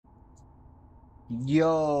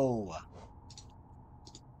Yo!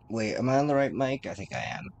 Wait, am I on the right mic? I think I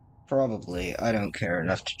am. Probably. I don't care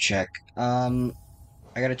enough to check. I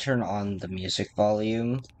gotta turn on the music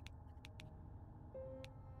volume.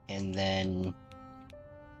 And then...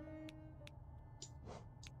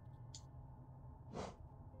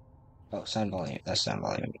 Oh, sound volume. That's sound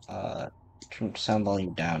volume. Turn sound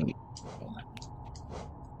volume down.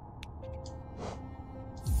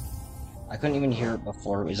 I couldn't even hear it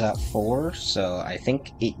before it was at 4, so I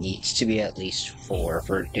think it needs to be at least 4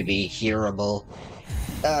 for it to be hearable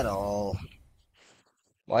at all.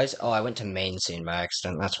 Why is... Oh, I went to main scene by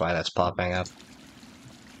accident. That's why that's popping up.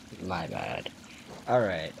 My bad.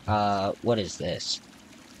 Alright, what is this?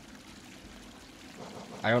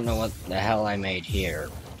 I don't know what the hell I made here.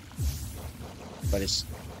 But it's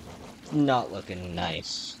not looking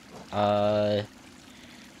nice.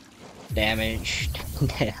 Damage.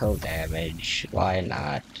 Nail damage. Why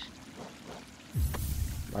not?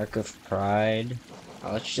 Mark of Pride.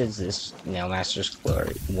 How much is this Nail Master's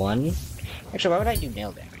Glory? 1? Actually, why would I do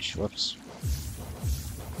nail damage? Whoops.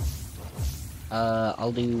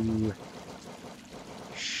 I'll do...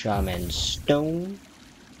 Shaman Stone.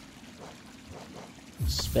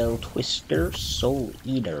 Spell Twister. Soul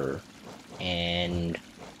Eater. And...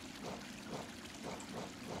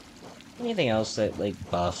 anything else that, like,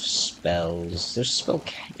 buffs spells. There's spell...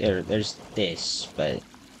 there's this, but...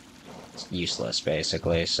 it's useless,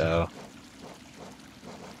 basically, so...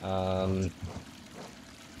 Do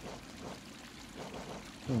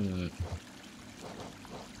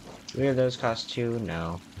either of those cost 2?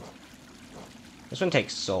 No. This one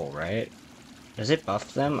takes soul, right? Does it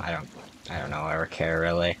buff them? I don't know, I don't care,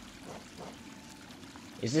 really.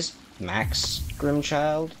 Is this Max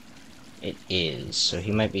Grimchild? It is, so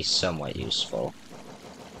he might be somewhat useful.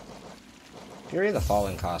 Fury of the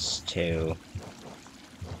Fallen costs 2.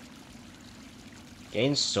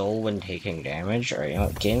 Gain soul when taking damage. Alright, you know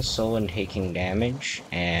what? Gain soul when taking damage,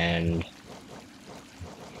 and...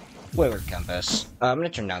 Wayward Compass. I'm gonna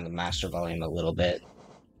turn down the master volume a little bit.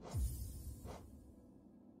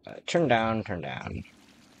 Turn down, turn down.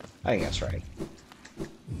 I think that's right.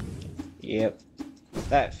 Yep.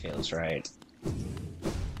 That feels right.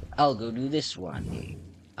 I'll go do this one.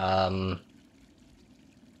 I'll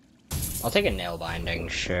take a nail binding,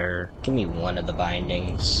 sure. Give me one of the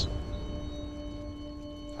bindings.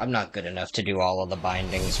 I'm not good enough to do all of the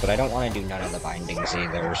bindings, but I don't want to do none of the bindings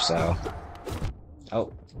either, so...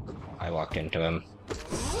 Oh, I walked into him.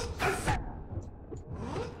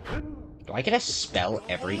 Do I get a spell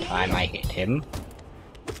every time I hit him?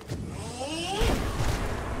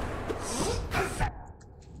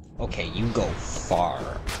 Okay, you go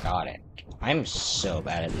far. Got it. I'm so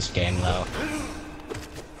bad at this game, though.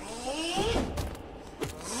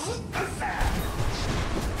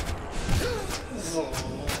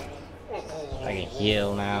 I can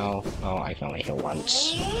heal now. Oh, I can only heal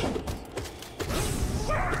once.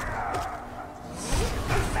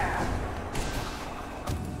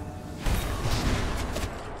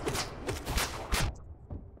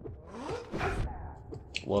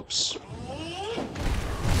 Whoops.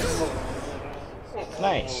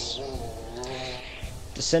 Nice.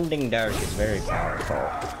 Descending Dark is very powerful.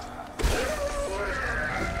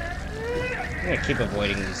 I'm gonna keep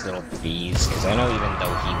avoiding these little bees, because I know even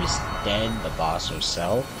though he was dead, the boss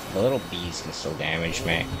himself, the little bees can still damage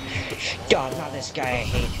me. God, not this guy, I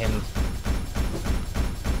hate him.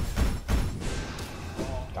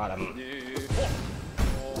 Got him.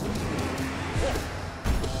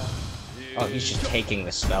 Oh, he's just taking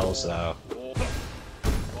the spells, though.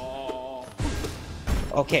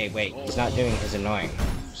 Okay, wait, he's not doing his annoying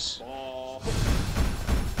moves.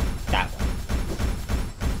 That one.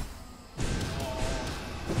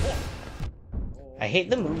 I hate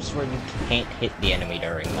the moves where you can't hit the enemy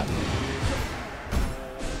during them.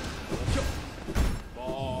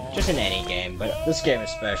 Just in any game, but this game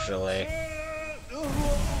especially.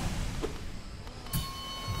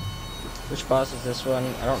 Which boss is this one?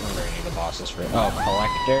 I don't remember any of the bosses for it. Oh,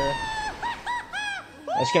 Collector.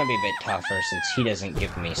 It's gonna be a bit tougher since he doesn't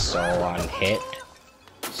give me soul on hit.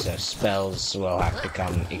 So spells will have to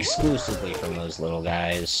come exclusively from those little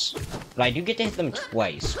guys. But I do get to hit them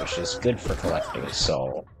twice, which is good for collecting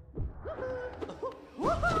soul.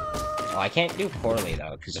 Oh, I can't do poorly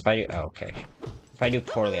though, because if I do... Oh, okay. If I do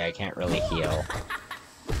poorly, I can't really heal.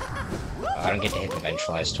 Oh, I don't get to hit the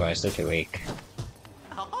Vengeflies twice, they're too weak.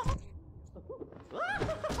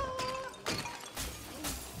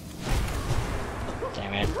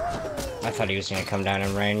 Damn it. I thought he was gonna come down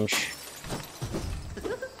in range.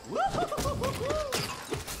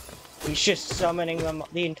 He's just summoning them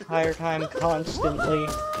the entire time, constantly.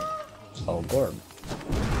 Oh, Gorb.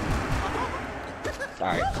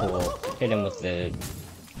 Alright, cool. Hit him with the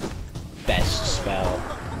best spell.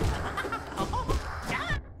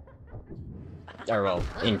 Or, well,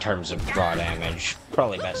 in terms of raw damage.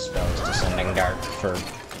 Probably best spell is Descending Dart for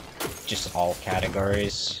just all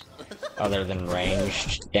categories. Other than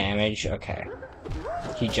ranged damage. Okay.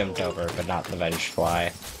 He jumped over, but not the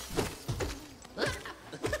Vengefly.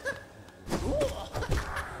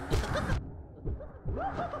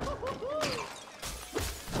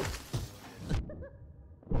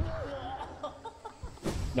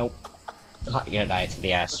 Nope. Not gonna die to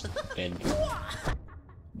the Aspid.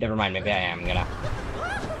 Never mind, maybe I am gonna.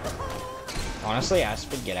 Honestly,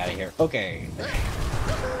 Aspid, get out of here. Okay.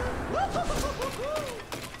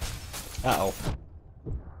 Uh-oh.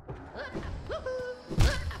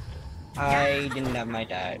 I didn't have my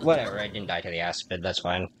die. Whatever, I didn't die to the Aspid, that's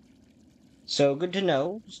fine. So, good to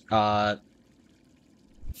know.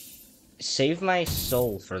 Save my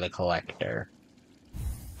soul for the Collector.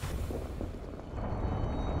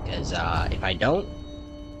 Because, if I don't,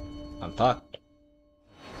 I'm fucked.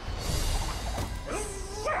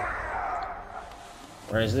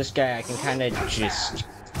 Whereas this guy, I can kind of just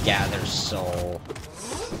gather soul.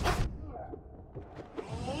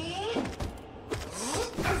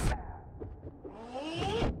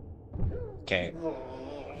 Okay.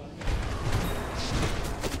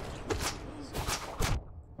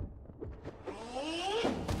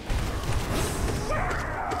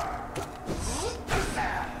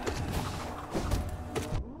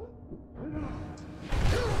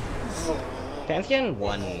 Pantheon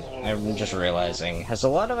 1, I'm just realizing, has a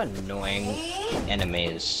lot of annoying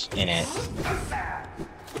enemies in it.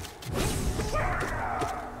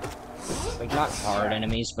 Like, not hard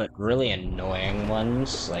enemies, but really annoying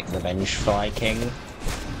ones, like the Vengefly King.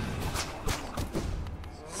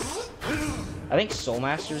 I think Soul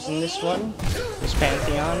Master's in this one, this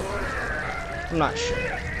Pantheon. I'm not sure.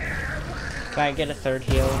 Can I get a third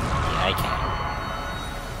heal? Yeah, I can.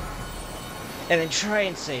 And then try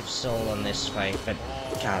and save soul on this fight, but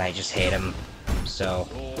God, I just hate him. So,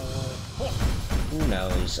 who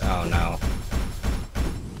knows? Oh no.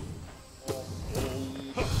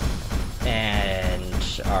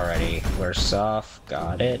 And already, we're soft.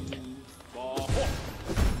 Got it.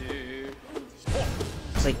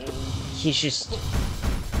 It's like he's just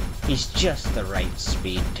the right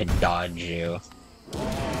speed to dodge you,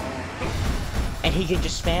 and he can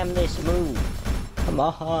just spam this move. Come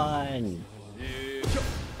on.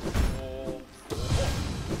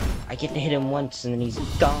 I get to hit him once and then he's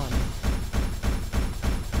gone.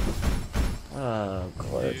 Oh,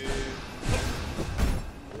 God.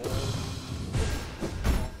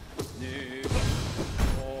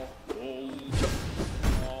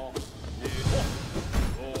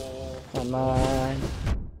 Come on.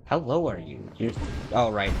 How low are you? You're... Oh,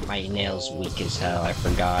 right. My nail's weak as hell. I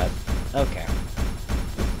forgot. Okay.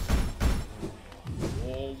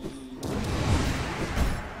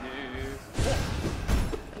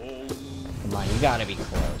 Come on, you gotta be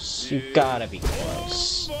close. You gotta be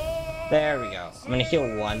close. There we go. I'm gonna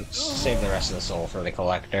heal once, save the rest of the soul for the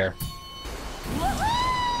Collector.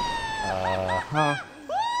 I'm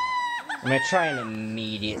gonna try and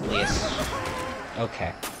immediately...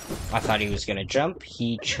 Okay. I thought he was gonna jump.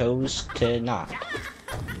 He chose to not.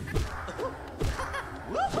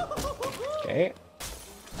 Okay.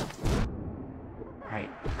 Alright,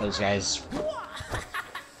 those guys...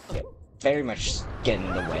 very much get in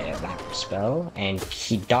the way of that spell, and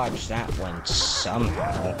he dodged that one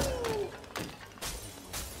somehow.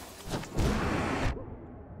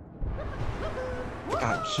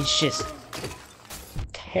 God, he's just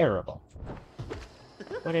terrible.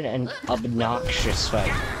 What an obnoxious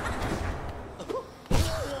fight.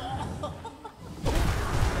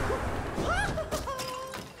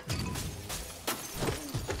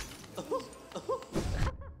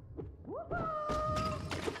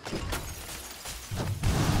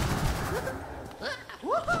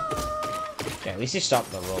 At least he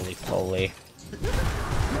stopped the roly-poly.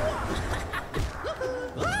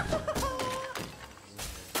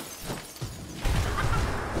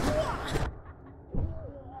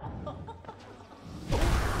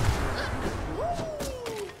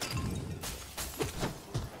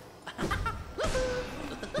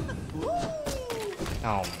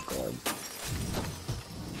 Oh my God.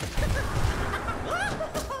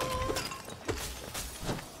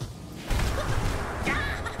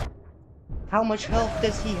 How much health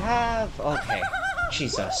does he have? Okay.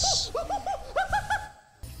 Jesus.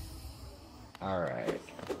 Alright.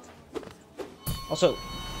 Also,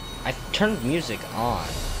 I turned music on.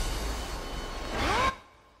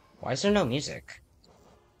 Why is there no music?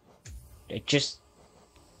 It just...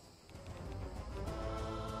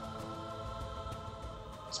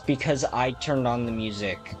 It's because I turned on the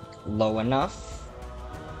music low enough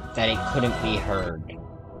that it couldn't be heard.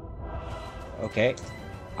 Okay.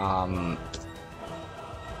 I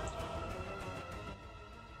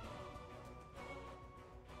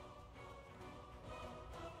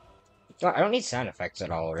don't need sound effects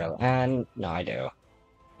at all, really. And no, I do.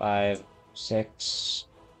 5, 6.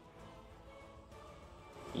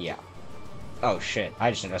 Yeah. Oh shit,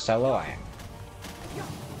 I just noticed how low I am.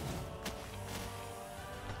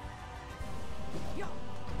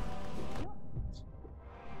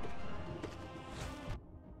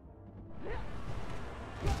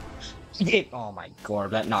 Oh my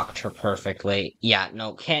god, that knocked her perfectly. Yeah,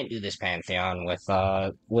 no, can't do this Pantheon with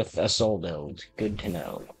a soul build. Good to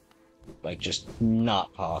know. Like, just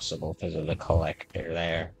not possible because of the collector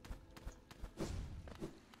there.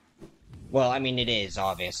 Well, I mean, it is,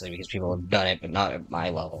 obviously, because people have done it, but not at my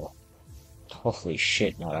level. Holy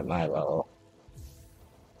shit, not at my level.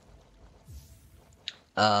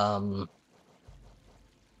 I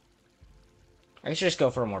should just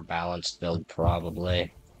go for a more balanced build,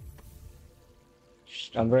 probably.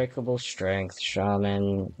 Just Unbreakable Strength,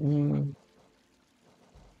 Shaman.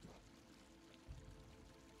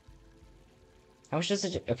 How much does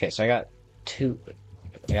it do? Okay, so I got 2.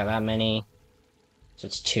 I got that many. So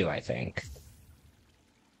it's 2, I think.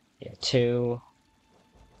 Yeah, 2.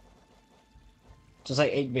 Just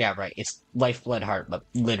like, yeah, right. It's Lifeblood Heart, but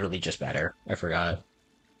literally just better. I forgot.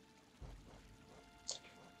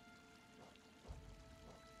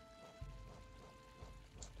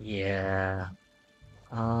 Yeah.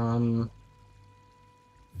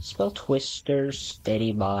 Spell Twister,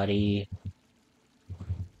 Steady Body.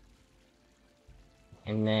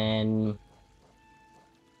 And then...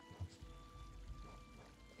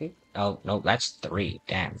 Oh, no, that's 3.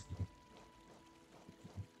 Damn.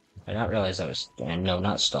 I didn't realize that was... No,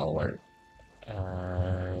 not Stalwart.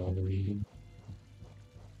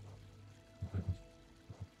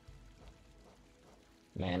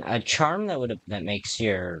 Man, a charm that makes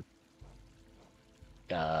your...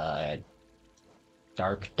 Dark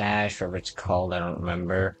Dash, whatever it's called, I don't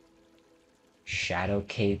remember. Shadow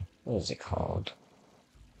Cape, what is it called?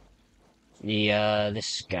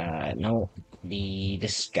 This guy, no,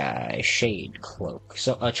 this guy, Shade Cloak.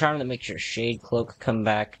 So, a charm that makes your Shade Cloak come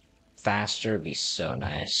back faster would be so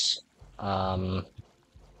nice. Yeah,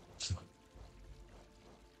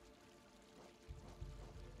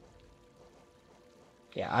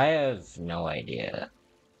 I have no idea.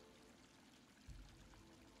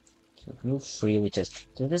 Move freely, does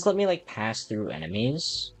this let me, like, pass through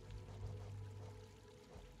enemies?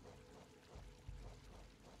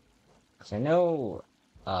 I know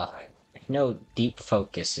Deep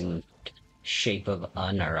Focus and Shape of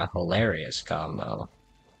Un are a hilarious combo.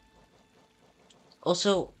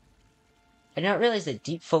 Also, I did not realize that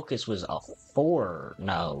Deep Focus was a 4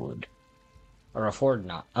 node. Or a 4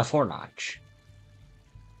 notch.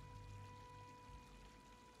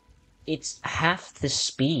 It's half the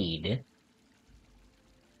speed.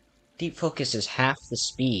 Deep Focus is half the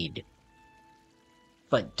speed,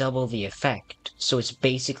 but double the effect, so it's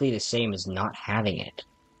basically the same as not having it.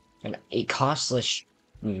 And it costs less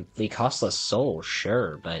soul,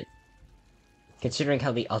 sure, but considering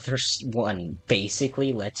how the other one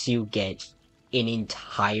basically lets you get an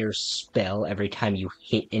entire spell every time you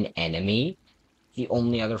hit an enemy, the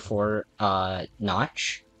only other 4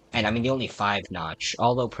 notch, and I mean the only 5 notch,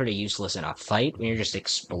 although pretty useless in a fight when you're just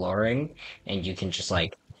exploring and you can just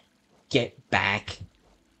like get back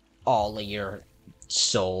all of your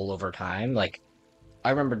soul over time. Like I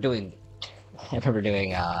remember doing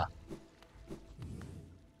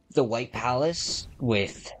the White Palace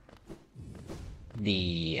with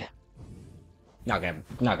the not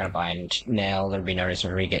gonna bind nail. There'd be no reason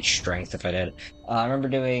for me to get strength if I did. I remember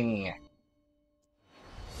doing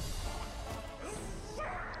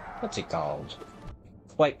what's it called?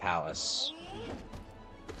 White Palace.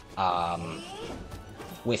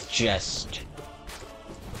 With just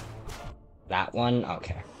that one?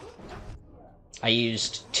 Okay. I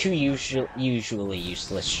used 2 usually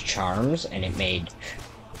useless charms, and it made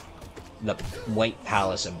the White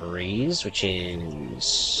Palace a breeze, which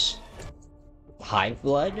is Hive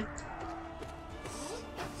Blood.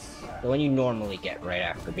 The one you normally get right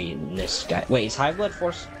after beating this guy. Wait, is Hive Blood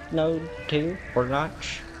Force Node 2? Or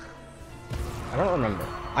Notch? I don't remember.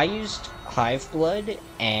 I used Hive Blood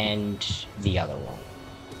and the other one.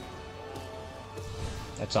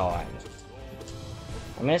 That's all I know.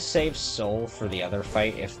 I'm gonna save soul for the other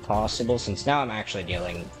fight if possible, since now I'm actually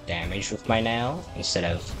dealing damage with my nail instead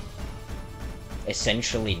of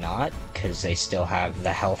essentially not, because they still have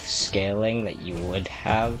the health scaling that you would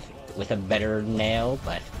have with a better nail,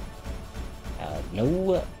 but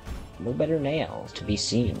no better nail to be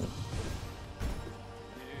seen.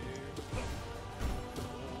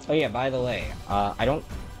 Oh yeah, by the way, I don't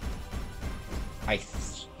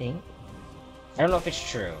know if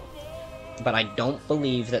it's true, but I don't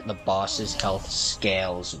believe that the boss's health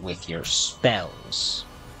scales with your spells.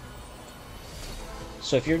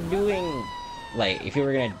 So if you're doing, like, if you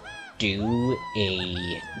were gonna do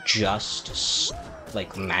a just,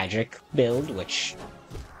 like, magic build, which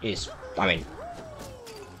is, I mean,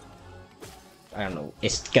 I don't know,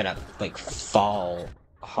 it's gonna, like, fall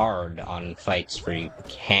hard on fights where you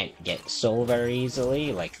can't get soul very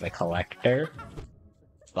easily, like the Collector,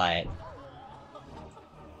 but,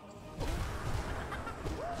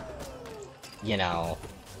 you know,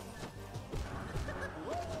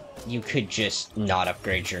 you could just not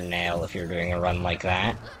upgrade your nail if you're doing a run like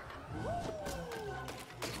that.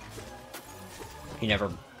 You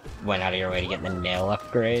never went out of your way to get the nail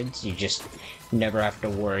upgrades, you just never have to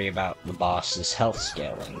worry about the boss's health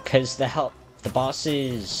scaling, because the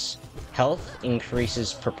boss's health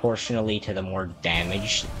increases proportionally to the more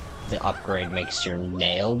damage the upgrade makes your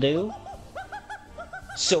nail do.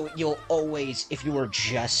 So you'll always, if you were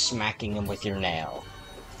just smacking him with your nail,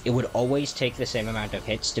 it would always take the same amount of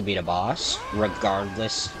hits to beat a boss,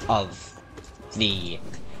 regardless of the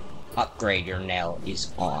upgrade your nail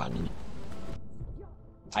is on.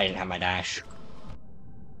 I didn't have my dash.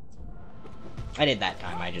 I did that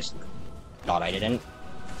time, I just thought I didn't.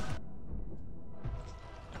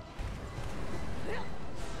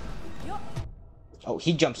 Oh,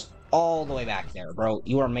 he jumps all the way back there, bro.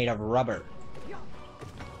 You are made of rubber.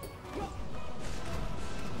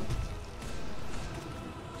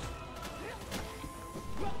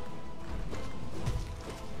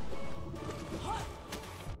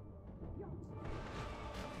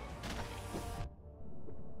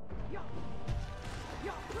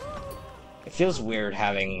 It feels weird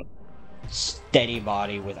having steady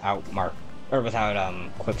body without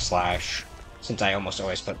quick slash, since I almost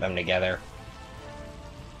always put them together.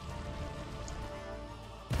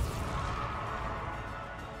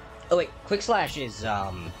 Oh wait, quick slash is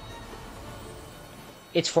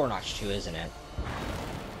it's 4-notch too, isn't it?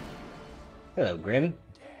 Hello, Grim.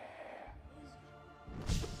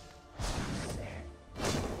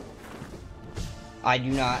 I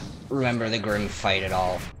do not remember the Grim fight at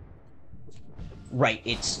all. Right,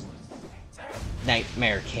 it's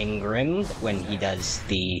Nightmare King Grim when he does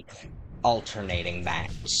the alternating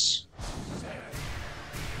bats.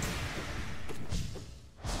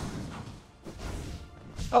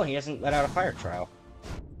 Oh, he doesn't let out a fire trial.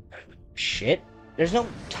 Shit. There's no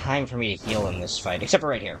time for me to heal in this fight, except for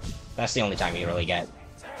right here. That's the only time you really get.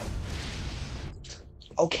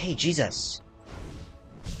 Okay, Jesus.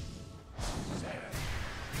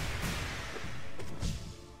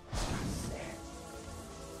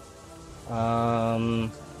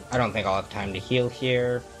 I don't think I'll have time to heal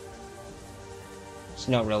here. There's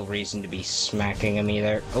no real reason to be smacking him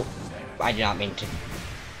either. Oh, I did not mean to.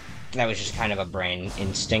 That was just kind of a brain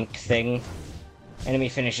instinct thing. Enemy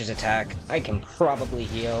finishes attack. I can probably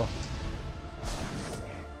heal.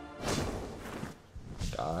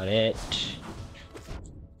 Got it.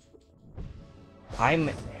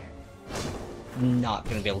 I'm not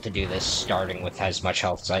gonna be able to do this starting with as much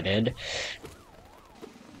health as I did.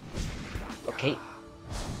 Okay.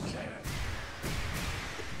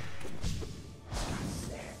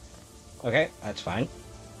 Okay, that's fine.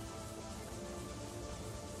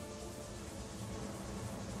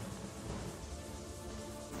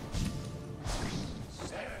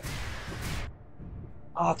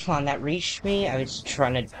 Oh, come on, that reached me? I was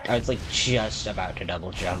like, just about to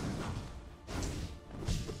double jump.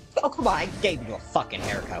 Oh, come on, I gave you a fucking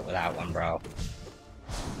haircut with that one, bro.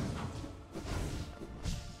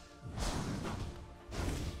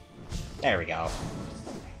 There we go.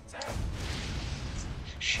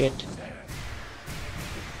 Shit.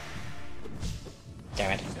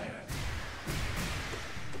 Damn it.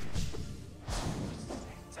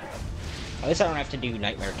 At least I don't have to do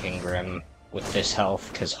Nightmare King Grim with this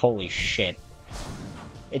health, because holy shit.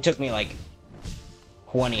 It took me like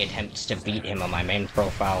 20 attempts to beat him on my main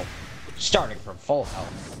profile, starting from full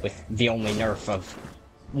health, with the only nerf of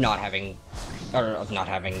not having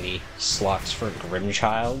the slots for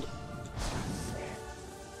Grimchild.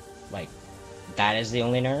 Like, that is the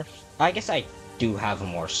only nerf? I guess I do have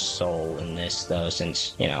more soul in this, though,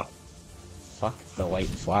 since, you know, fuck the White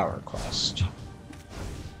Flower quest.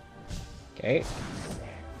 Okay.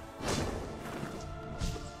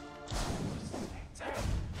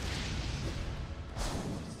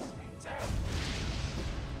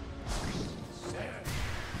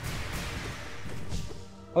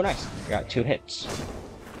 Oh, nice. Got 2 hits.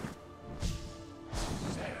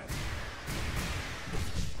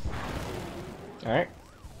 Alright.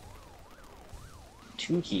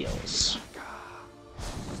 2 heals.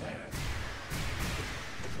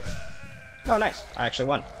 Oh, nice. I actually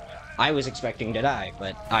won. I was expecting to die,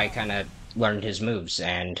 but I kind of learned his moves,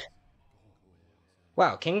 and...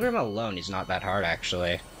 Wow, King Grim alone is not that hard,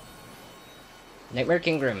 actually. Nightmare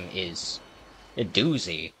King Grim is a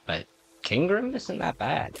doozy, but King Grim isn't that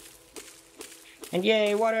bad. And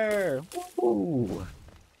yay, water! Woo!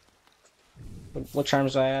 What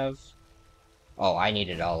charms do I have? Oh, I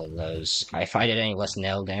needed all of those. If I did any less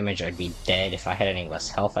nail damage, I'd be dead. If I had any less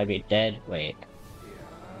health, I'd be dead. Wait.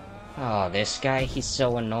 Oh, this guy, he's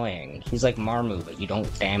so annoying. He's like Marmu, but you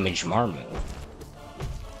don't damage Marmu.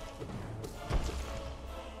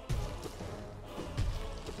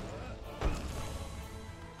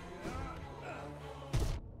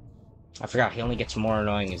 I forgot, he only gets more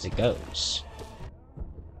annoying as it goes.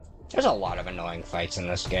 There's a lot of annoying fights in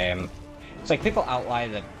this game. It's like people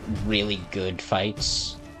outline the really good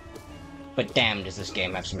fights, but damn does this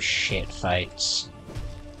game have some shit fights.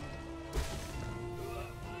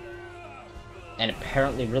 And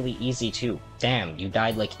apparently really easy too. Damn, you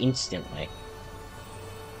died like instantly.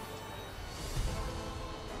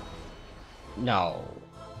 No.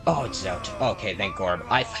 Oh, it's out. Okay, thank Gorb.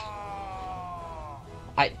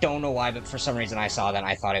 I don't know why, but for some reason I saw that and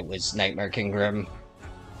I thought it was Nightmare King Grim.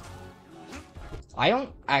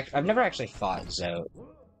 I've never actually fought Zote,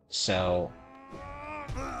 so...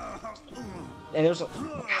 And there's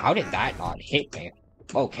how did that not hit me?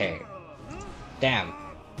 Okay. Damn.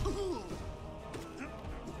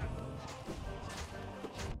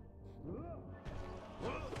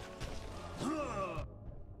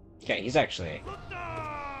 Okay, he's actually...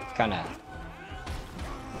 kinda...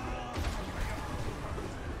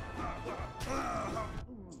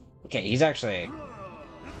 Okay, he's actually...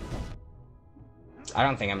 I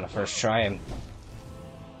don't think I'm gonna first try him.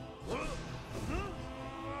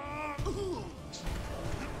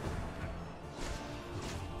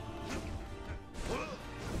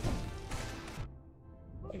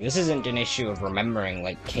 Like, this isn't an issue of remembering,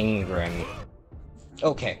 like, King Grim.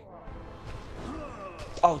 Okay.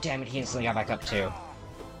 Oh, damn it, he instantly got back up, too.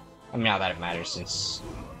 I mean, not that it matters, since...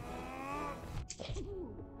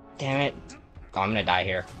 Damn it. Oh, I'm gonna die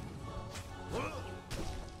here.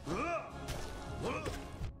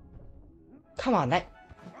 Come on, that...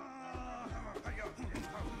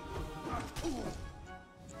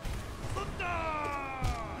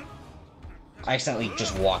 I accidentally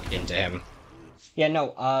just walked into him. Yeah,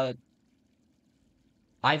 no,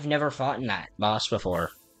 I've never fought in that boss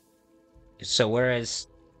before. So whereas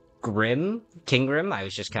Grim, King Grim, I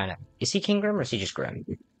was just kind of... Is he King Grim or is he just Grim?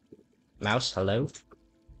 Mouse, hello?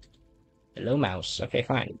 Hello, Mouse. Okay,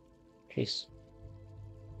 fine. Peace.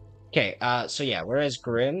 Okay, so yeah, whereas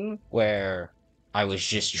Grim, where I was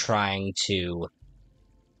just trying to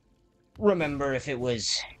remember if it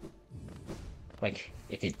was, like,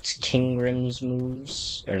 if it's King Grim's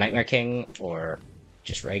moves, or Nightmare King, or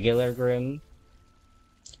just regular Grim,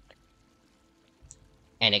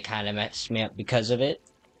 and it kind of messed me up because of it.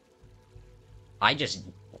 I just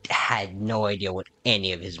had no idea what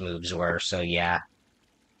any of his moves were, so yeah.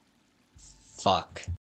 Fuck.